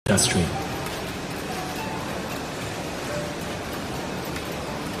industry.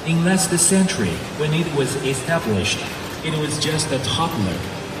 In last century, when it was established, it was just a toddler.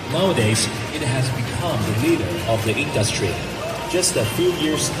 Nowadays, it has become the leader of the industry. Just a few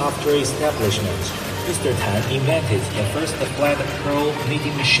years after establishment, Mr. Tan invented the first flat pearl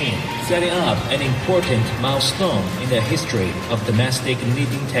knitting machine, setting up an important milestone in the history of domestic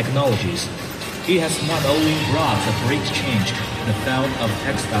knitting technologies. He has not only brought a great change in the field of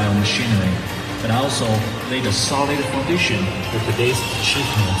textile machinery, but also laid a solid foundation for today's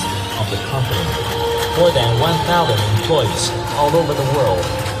achievements of the company. More than 1,000 employees all over the world,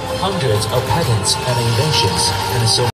 hundreds of patents and inventions, and so